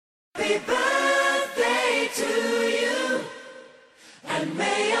Happy birthday to you, and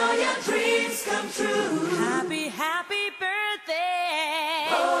may all your dreams come true. Happy, happy birthday.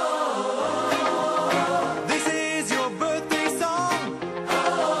 Oh, this is your birthday song.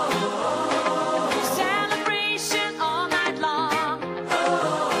 Oh, celebration all night long.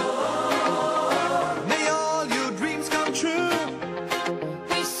 Oh, may all your dreams come true.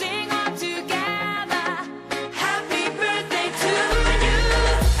 We sing all together. happy birthday to you.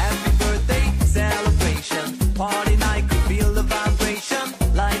 Happy birthday celebration. Party night, could feel the vibration.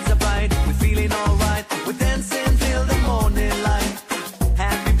 Lights are bright, we're feeling alright. We're dancing till the morning light.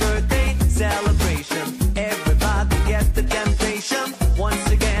 Happy birthday celebration. Everybody get the temptation. Once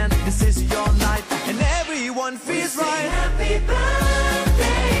again, this is your night, and everyone feels Sing right. happy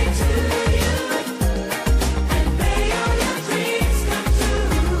birthday to you, and may all your dreams come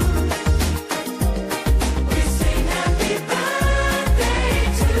true. We sing happy birthday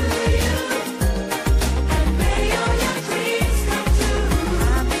to you, and may all your dreams come true.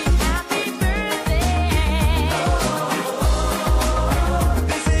 Happy, happy birthday.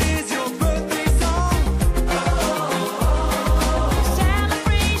 This is your birthday song.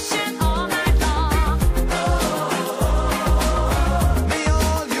 Celebration all night long. May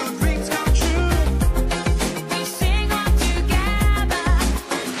all your dreams come true. We sing all together.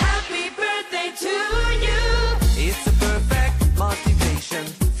 Happy birthday to you. It's a perfect motivation.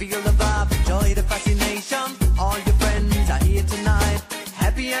 Feel the vibe, enjoy the fascination. All your friends are here tonight.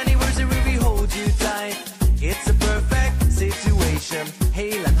 Happy anniversary, we hold you tight. It's a perfect situation.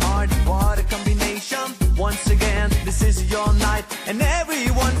 Hale and hard, what a combination. Once again, this is your night, and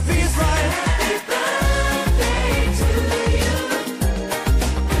everyone feels right.